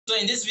So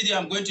in this video,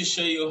 I'm going to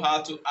show you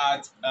how to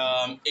add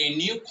a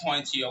new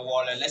coin to your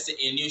wallet. Let's say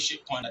a new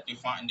shit coin that you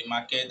found in the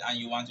market and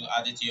you want to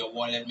add it to your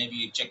wallet. Maybe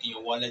you're checking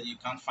your wallet, you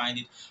can't find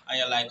it, and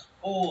you're like,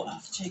 oh,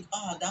 I've checked.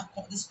 Oh,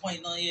 this coin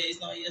is not here.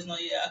 It's not here. It's not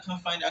here. I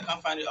can't find it. I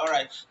can't find it. All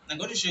right. I'm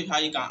going to show you how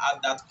you can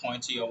add that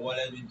coin to your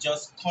wallet with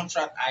just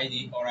contract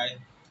ID. All right.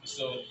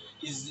 So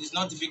it's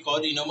not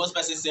difficult. Most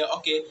persons say,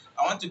 okay,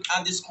 I want to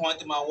add this coin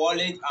to my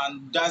wallet,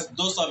 and that's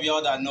those of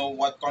y'all that know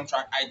what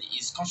contract ID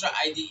is. Contract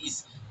ID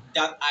is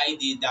that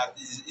ID that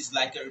is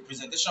like a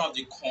representation of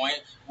the coin,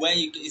 where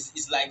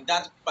it's like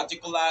that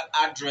particular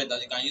address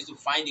that you can use to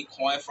find the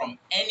coin from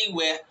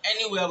anywhere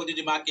within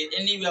the market,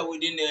 anywhere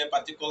within a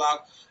particular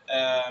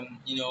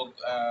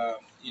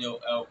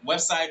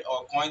website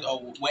or coin,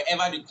 or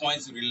wherever the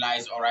coins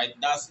relies. All right,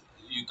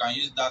 you can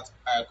use that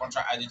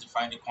contract ID to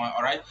find the coin.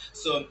 All right,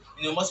 so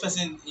most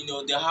person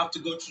they have to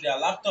go through their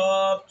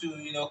laptop to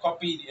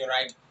copy it,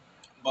 right?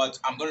 But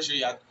I'm going to show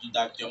you how to do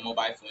that with your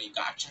mobile phone. You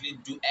can actually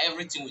do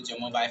everything with your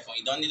mobile phone.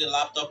 You don't need a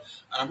laptop.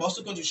 And I'm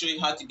also going to show you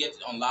how to get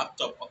it on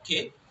laptop,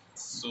 okay?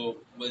 So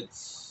with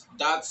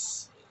that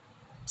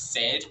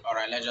said, all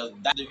right, let's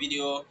just dive the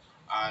video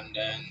and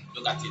then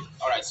look at it.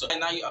 All right, so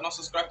now you are not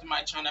subscribed to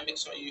my channel, make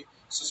sure you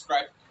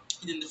subscribe,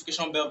 hit the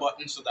notification bell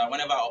button so that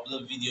whenever I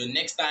upload video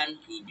next time,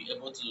 you'll be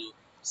able to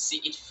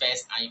see it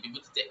first and you'll be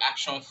able to take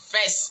action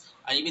first,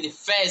 and you'll be the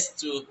first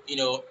to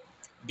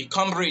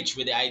become rich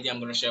with the idea I'm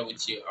going to share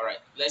with you. All right,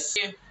 let's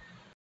see.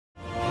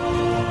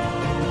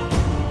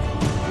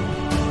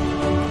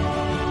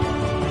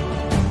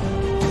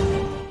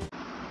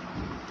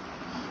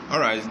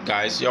 Alright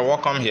guys, you're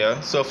welcome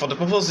here. So for the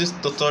purpose of this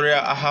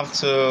tutorial, I have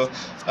to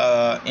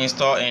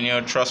install a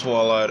new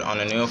Trustwallet on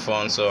a new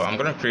phone. So I'm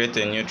going to create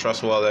a new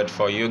Trustwallet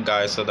for you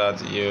guys so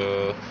that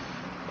you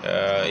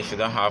if you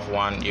don't have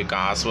one, you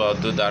can as well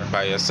do that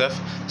by yourself.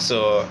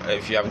 So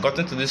if you have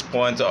gotten to this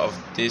point of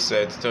this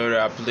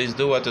tutorial, please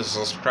do well to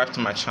subscribe to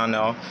my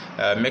channel.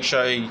 Make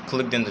sure you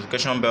click the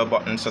notification bell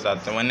button so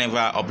that whenever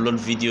I upload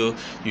video,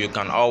 you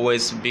can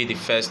always be the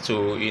first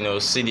to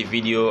see the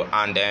video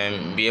and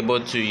then be able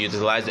to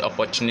utilize the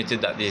opportunity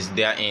that is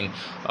therein.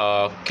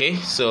 Okay,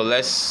 so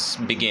let's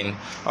begin.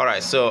 All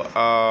right, so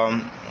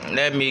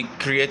let me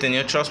create a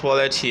new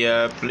Trustwallet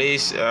here.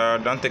 Please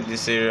don't take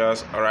this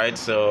serious. All right,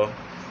 so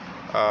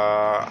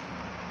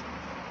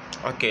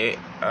okay,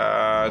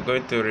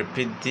 going to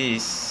repeat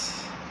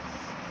this.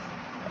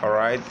 All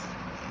right,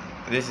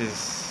 this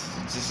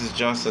is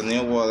just a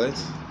new wallet.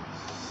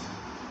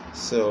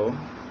 So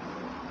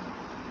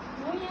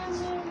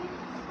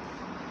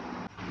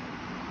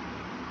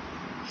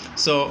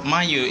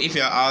mind you, if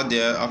you're out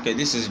there, okay,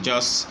 this is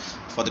just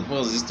for the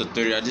purpose of this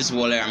tutorial, this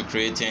wallet I'm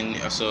creating.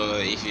 So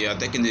if you are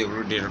taking the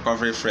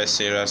recovery phrase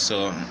serious,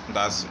 so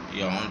that's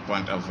your own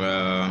point of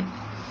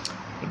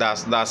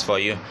that's for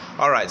you.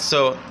 All right,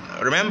 so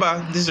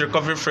remember this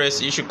recovery phrase,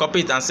 you should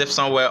copy it and save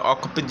somewhere, or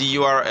copy the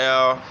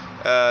URL,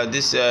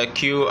 this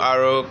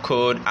QR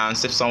code and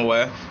save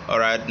somewhere. All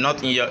right,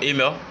 not in your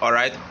email. All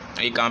right,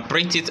 you can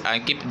print it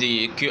and keep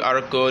the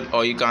QR code,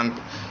 or you can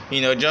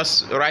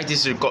just write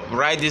this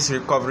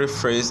recovery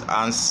phrase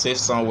and save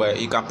somewhere.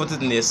 You can put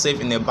it in a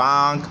safe in a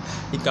bank,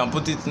 you can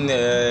put it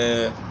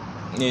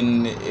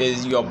in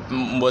your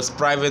most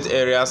private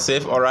area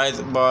safe. All right,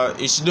 but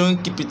you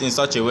shouldn't keep it in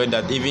such a way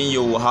that even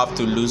you will have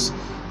to lose,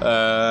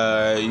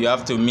 you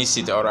have to miss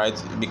it. All right,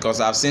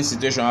 because I've seen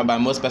situations whereby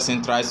most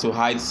person tries to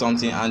hide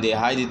something and they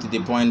hide it to the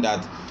point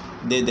that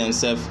they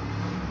themselves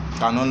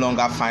can no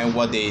longer find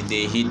what they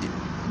hid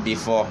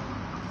before.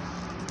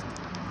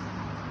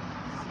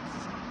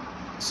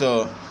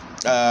 So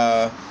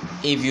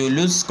if you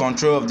lose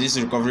control of this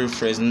recovery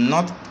phrase,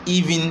 not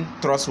even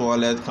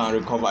Trustwallet can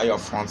recover your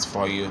funds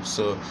for you.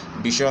 So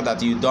be sure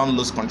that you don't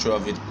lose control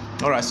of it.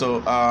 All right,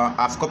 so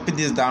I've copied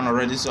this down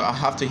already, so I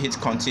have to hit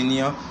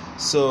continue.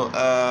 So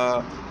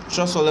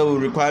Trustwallet will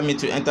require me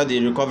to enter the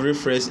recovery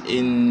phrase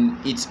in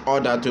its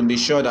order to be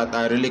sure that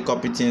I really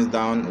copy things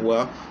down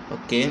well.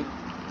 Okay,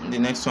 the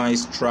next one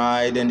is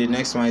try, then the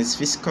next one is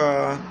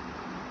fiscal,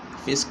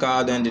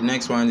 then the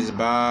next one is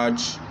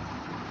badge,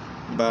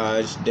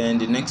 then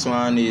the next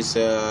one is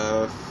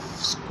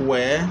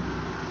square.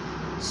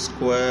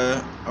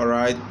 All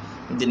right,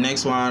 the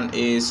next one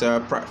is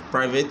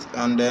private,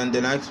 and then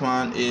the next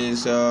one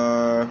is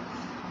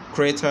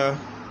crater,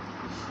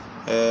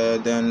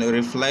 then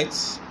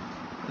reflect,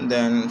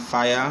 then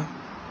fire,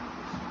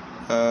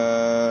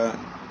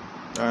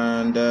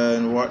 and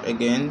then what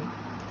again,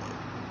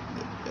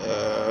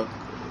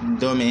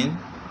 domain,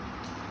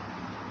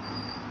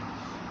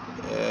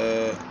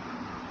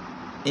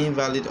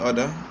 invalid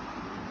order,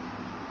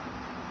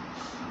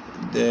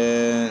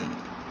 then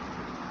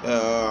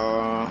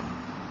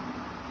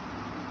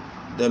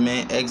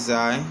domain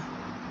exile,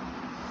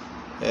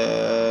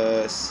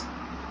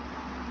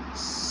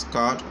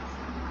 Scott.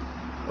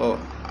 Oh,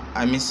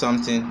 I missed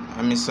something,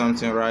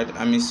 right?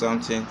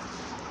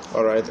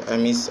 All right, I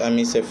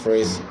miss a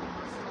phrase.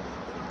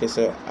 Okay,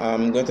 so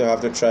I'm going to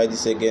have to try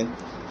this again.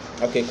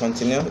 Okay,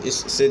 continue.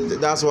 So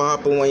that's what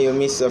happens when you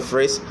miss a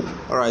phrase.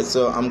 All right,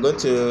 so I'm going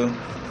to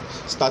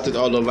start it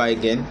all over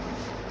again.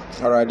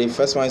 All right, the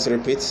first one is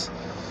repeat.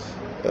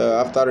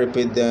 After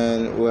repeat,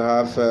 then we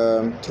have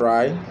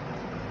try,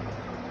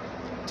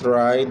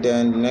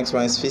 then the next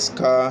one is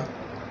fiscal,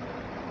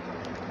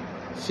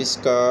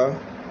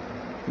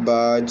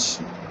 badge,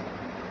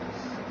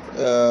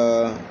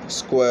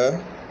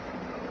 square,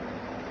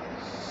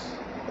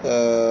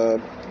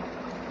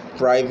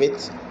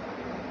 private,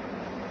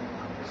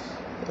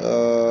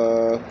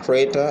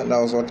 creator, that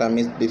was what I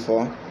missed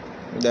before,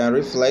 then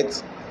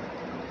reflect,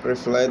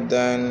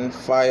 then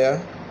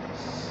fire,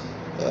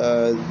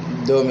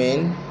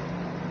 domain,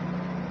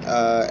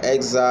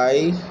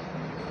 exile,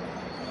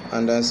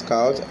 and then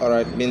scout. All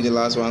right, being the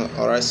last one.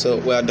 All right, so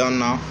we are done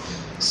now.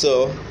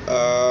 So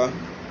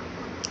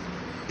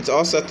it's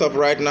all set up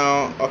right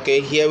now. Okay,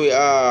 here we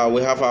are.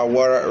 We have our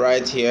wallet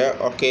right here.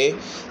 Okay,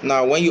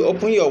 now when you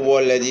open your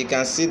wallet, you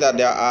can see that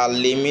there are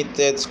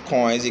limited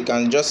coins. You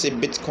can just see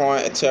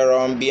Bitcoin,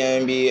 Ethereum,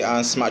 BNB,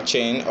 and Smart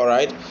Chain. All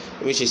right,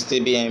 which is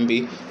still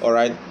BNB. All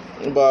right,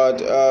 but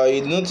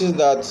you notice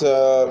that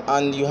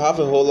and you have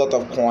a whole lot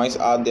of coins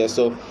out there.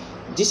 So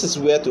this is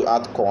where to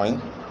add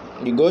coin.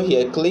 You go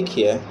here, click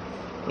here.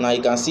 Now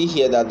you can see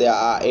here that there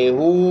are a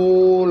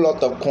whole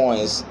lot of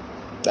coins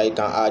that you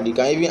can add. You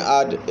can even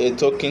add a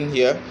token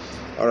here.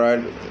 All right,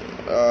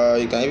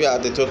 you can even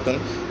add a token,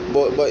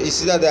 but you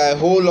see that there are a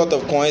whole lot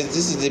of coins.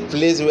 This is the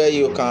place where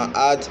you can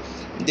add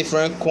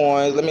different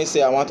coins. Let me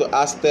say I want to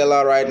add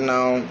Stellar right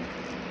now.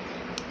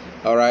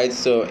 All right,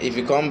 so if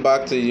you come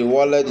back to the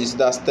wallet, you see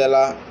that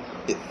Stellar,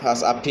 it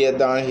has appeared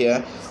down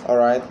here. All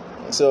right,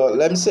 so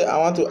let me say I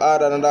want to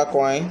add another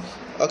coin.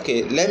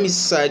 Okay, let me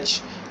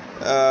search.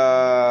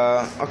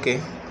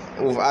 Okay,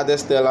 we've added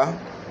Stellar.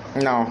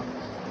 Now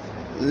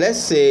let's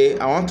say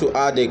I want to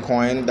add a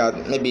coin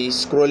that maybe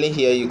scrolling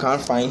here you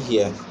can't find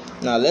here.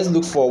 Now let's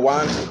look for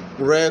one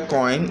rare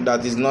coin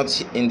that is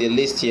not in the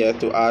list here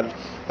to add.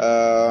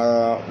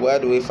 Where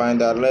do we find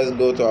that? Let's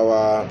go to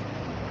our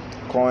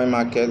coin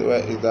market. Where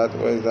is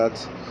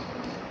that?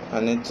 I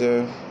need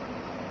to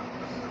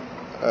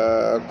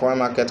coin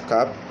market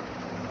cap.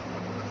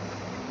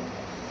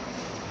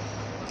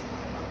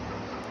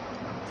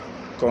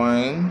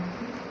 Coin.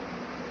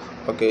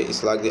 Okay,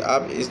 it's like the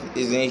app is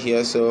in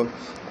here, so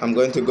I'm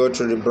going to go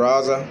through the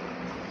browser.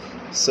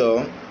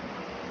 So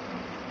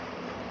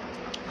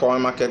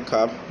coin market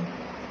cap,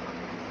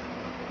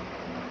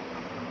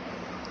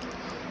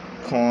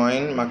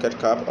 coin market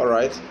cap. All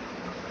right,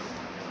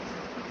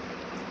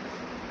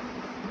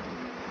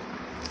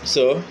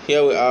 so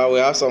here we are. We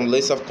have some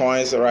list of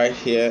coins right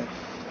here.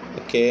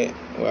 Okay,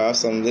 we have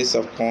some list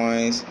of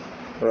coins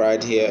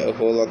right here, a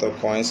whole lot of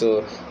coins.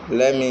 So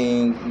let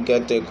me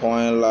get a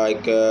coin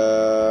like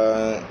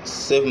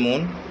Save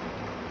Moon.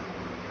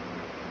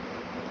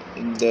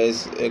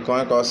 There's a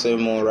coin called Save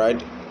Moon,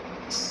 right?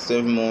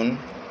 Save Moon.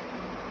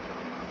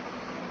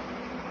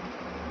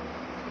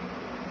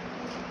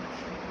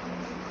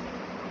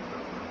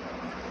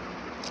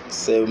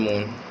 Save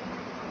Moon.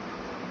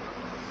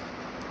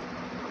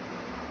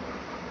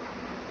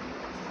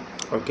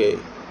 Okay,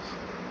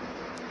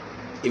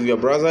 if your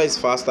browser is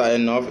faster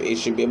enough, it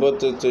should be able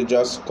to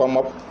just come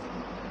up.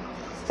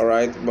 All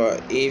right,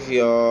 but if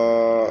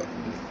you're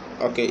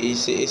okay, you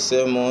see it's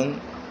Save Moon.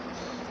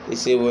 You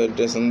see where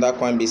there's another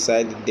coin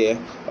beside it there.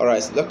 All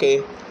right,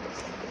 okay,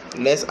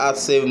 let's add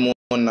Save Moon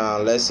now.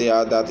 Let's see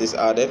how that is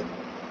added.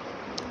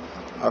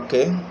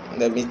 Okay,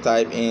 let me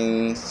type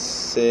in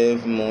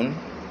Save Moon.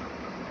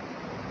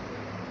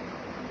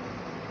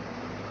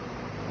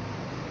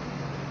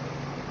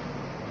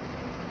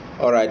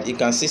 All right, you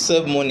can see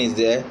Save Moon is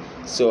there,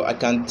 so I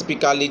can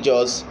typically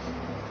just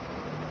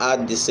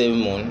add the Save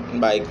Moon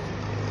by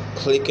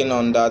clicking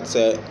on that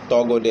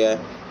toggle there,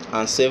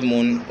 and Save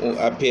Moon will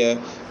appear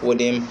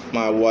within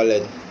my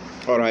wallet.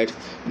 All right,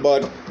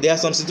 but there are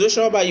some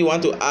situations where you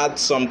want to add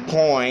some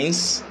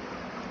coins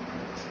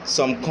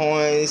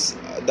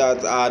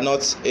that are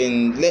not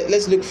in.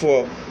 Let's look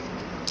for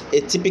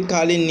a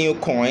typically new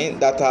coin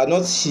that are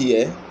not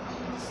here,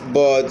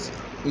 but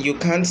you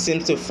can't seem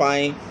to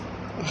find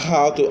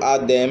how to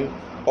add them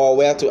or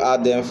where to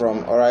add them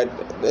from. All right,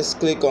 let's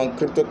click on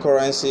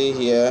cryptocurrency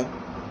here.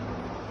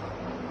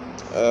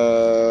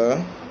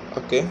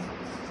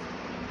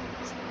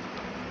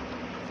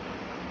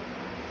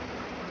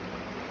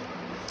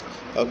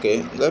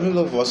 Okay, let me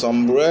look for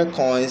some rare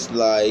coins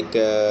like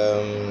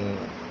a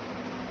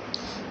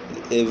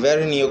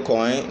very new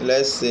coin.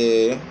 Let's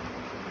say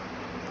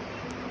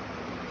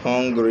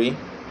Hungry.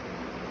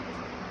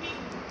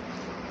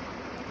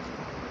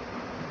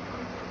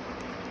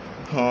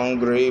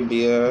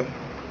 Beer.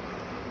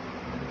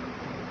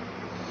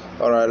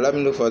 All right, let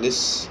me look for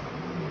this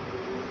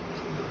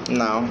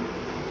now.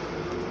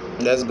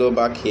 Let's go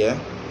back here.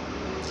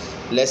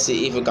 Let's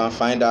see if we can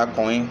find that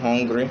coin,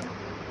 Hungry.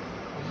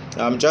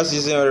 I'm just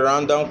using a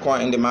random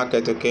coin in the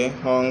market. Okay,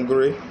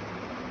 Hungry.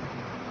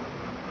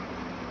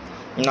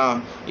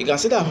 Now you can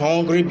see that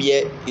Hungry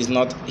Beer is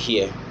not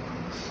here.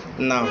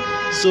 Now,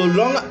 so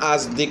long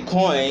as the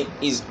coin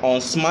is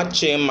on Smart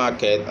Chain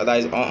market, that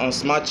is on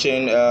Smart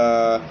Chain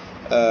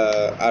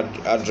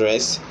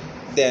address,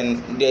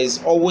 then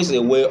there's always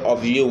a way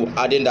of you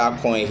adding that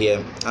coin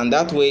here, and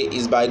that way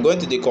is by going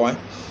to the coin.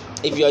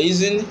 If you're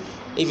using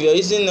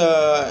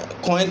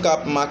coin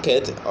cap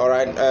market, all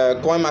right,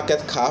 coin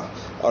market cap,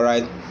 all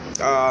right,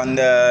 and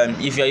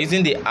if you're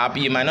using the app,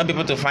 you might not be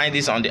able to find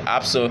this on the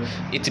app, so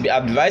it will be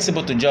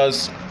advisable to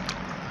just,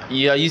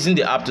 you're using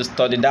the app to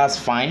study, that's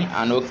fine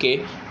and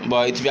okay,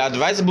 but it will be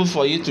advisable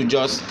for you to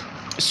just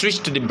switch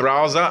to the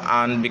browser,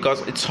 and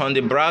because it's on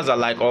the browser,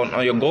 like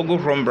on your Google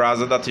Chrome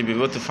browser, that you'll be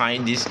able to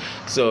find this.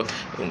 So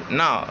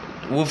now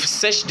we've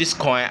searched this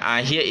coin,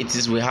 and here it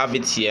is, we have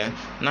it here.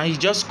 Now you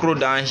just scroll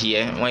down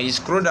here. When you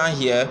scroll down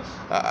here,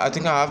 I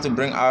think I have to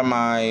bring out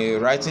my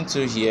writing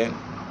tool here.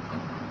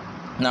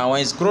 Now when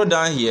you scroll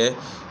down here,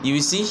 you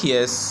will see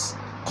here's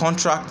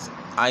contract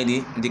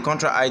ID. The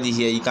contract ID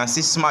here, you can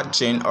see smart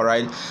chain. All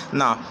right,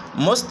 now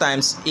most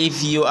times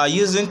if you are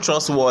using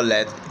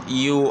Trustwallet,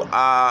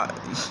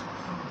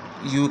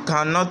 you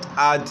cannot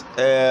add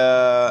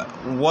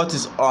what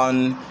is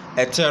on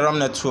Ethereum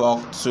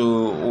network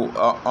to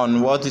on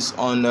what is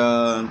on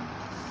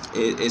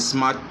a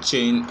smart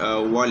chain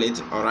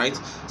wallet. All right,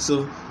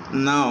 so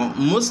now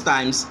most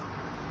times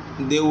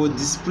they will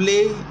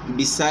display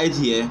beside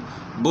here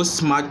both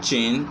smart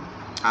chain,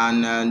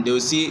 and you will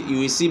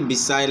see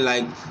beside,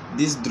 like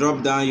this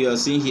drop down you are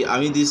seeing here, I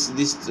mean this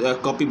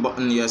copy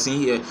button you are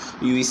seeing here,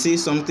 you will see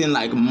something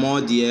like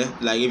more there.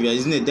 Like if you are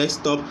using a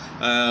desktop,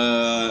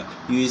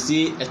 you will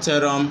see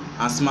Ethereum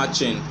and smart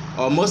chain.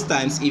 Or most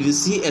times if you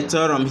see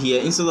Ethereum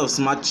here instead of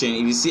smart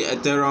chain, if you see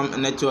Ethereum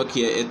network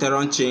here,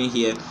 Ethereum chain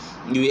here,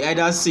 you will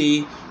either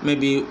see,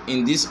 maybe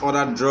in this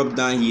other drop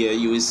down here,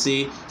 you will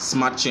see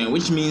smart chain,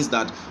 which means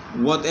that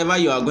whatever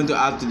you are going to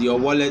add to your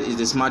wallet is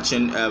the smart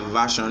chain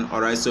version.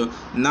 All right, so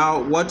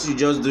now what you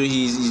just do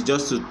is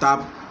just to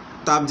tap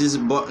this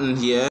button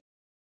here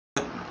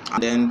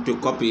and then to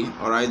copy.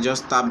 All right,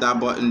 just tap that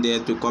button there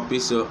to copy.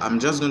 So I'm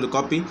just going to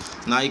copy.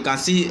 Now you can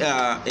see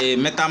a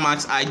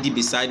MetaMask ID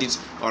beside it.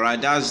 All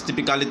right, that's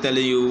typically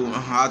telling you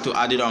how to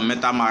add it on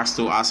MetaMask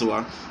too as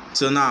well.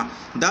 So now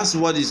that's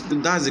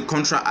the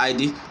contract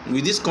ID.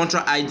 With this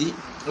contract ID,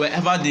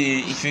 wherever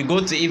if you go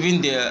to even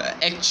the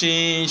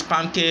exchange,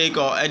 Pancake,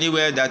 or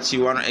anywhere that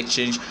you want to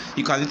exchange,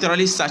 you can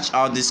literally search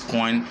out this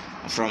coin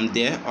from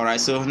there. All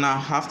right, so now I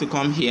have to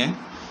come here.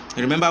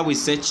 Remember we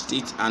searched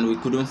it and we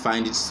couldn't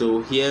find it,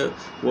 so here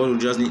what we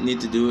just need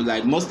to do,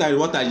 like most times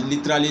what I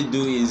literally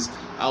do is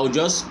I'll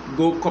just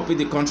go copy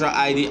the contract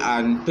ID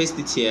and paste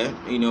it here,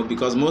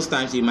 because most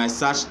times you might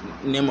search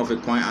name of a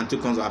coin and two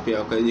coins will appear.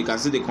 Okay, you can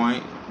see the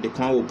coin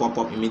will pop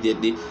up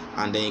immediately,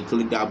 and then you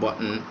click that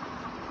button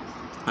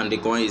and the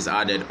coin is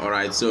added. All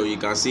right, so you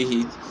can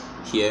see it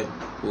here,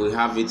 we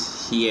have it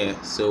here,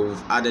 so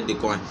we've added the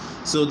coin.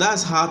 So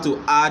that's how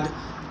to add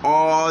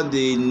all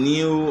the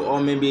new, or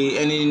maybe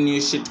any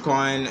new shit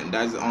coin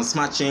that's on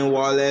smart chain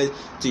wallet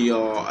to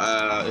your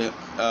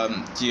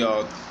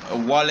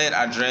wallet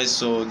address.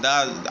 So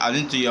that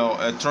adding to your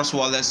Trust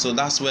wallet, so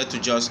that's where to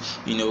just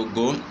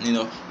go.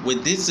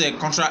 With this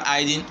contract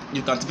ID,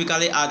 you can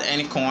typically add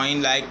any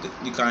coin. Like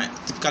you can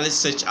typically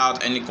search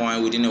out any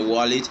coin within a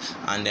wallet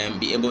and then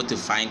be able to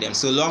find them,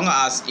 so long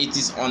as it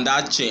is on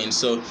that chain.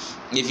 So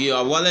if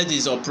your wallet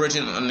is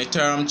operating on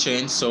Ethereum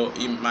chain, so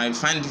you might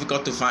find it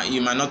difficult to find,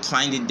 you might not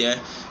find it there,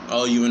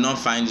 or you will not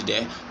find it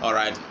there. All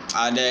right,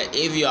 and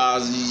if you are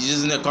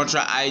using the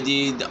contract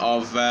ID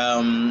of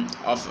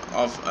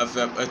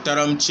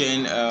Ethereum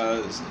chain,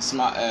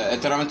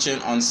 Ethereum chain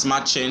on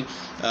smart chain,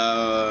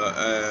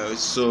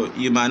 so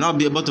you might not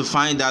be able to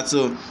find that.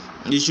 So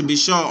you should be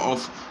sure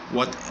of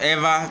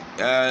whatever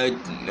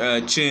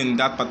chain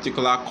that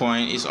particular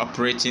coin is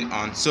operating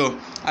on. So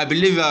I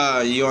believe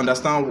you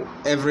understand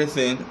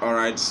everything. All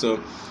right, so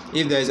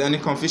if there is any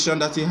confusion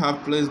that you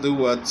have, please do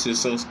what to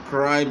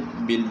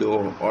subscribe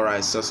below. All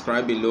right,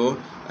 subscribe below,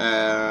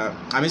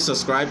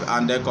 subscribe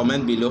and then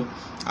comment below.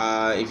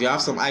 If you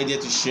have some idea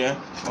to share,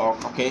 or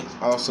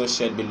also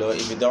share below.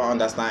 If you don't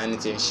understand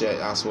anything, share it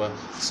as well.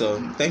 So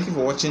thank you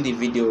for watching the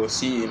video.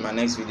 See you in my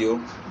next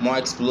video. More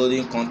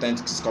exploding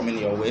content is coming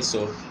your way,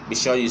 so be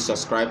sure you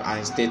subscribe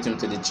and stay tuned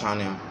to the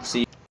channel.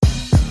 See you.